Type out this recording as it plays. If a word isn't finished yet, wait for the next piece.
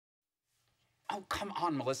Oh, come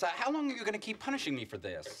on, Melissa. How long are you going to keep punishing me for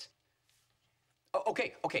this? Oh,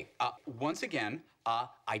 okay. Once again,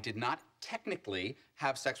 I did not technically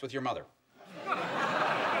have sex with your mother.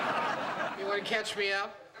 You want to catch me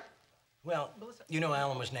up? Well, you know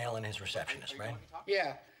Alan was nailing his receptionist, right?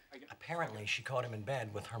 Yeah. Apparently, she caught him in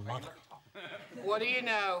bed with her mother. What do you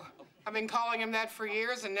know? I've been calling him that for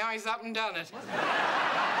years, and now he's up and done it.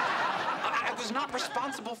 I was not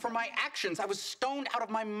responsible for my actions. I was stoned out of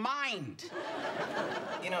my mind.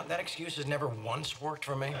 You know, that excuse has never once worked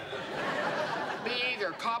for me. Me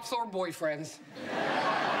either, cops or boyfriends.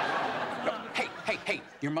 Hey,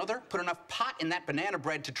 your mother put enough pot in that banana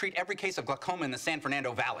bread to treat every case of glaucoma in the San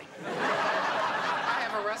Fernando Valley. I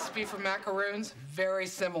have a recipe for macaroons, very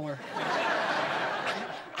similar.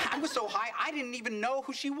 I was so high, I didn't even know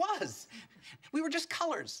who she was. We were just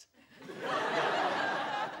colors.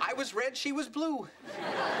 I was red, she was blue.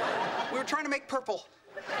 We were trying to make purple.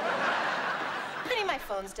 Honey, my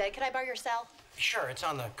phone's dead. Could I borrow your cell? Sure, it's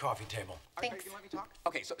on the coffee table. Thanks. Are you gonna let me talk?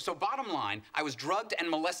 Okay, so bottom line, I was drugged and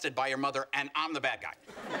molested by your mother, and I'm the bad guy.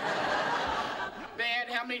 Man,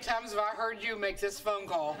 how many times have I heard you make this phone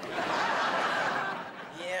call?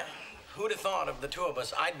 Yeah, who'd have thought of the two of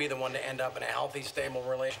us, I'd be the one to end up in a healthy, stable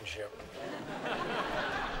relationship.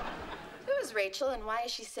 Who is Rachel, and why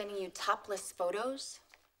is she sending you topless photos?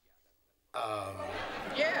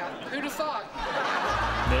 Yeah, who'd have thought?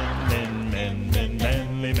 Men,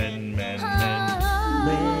 manly men.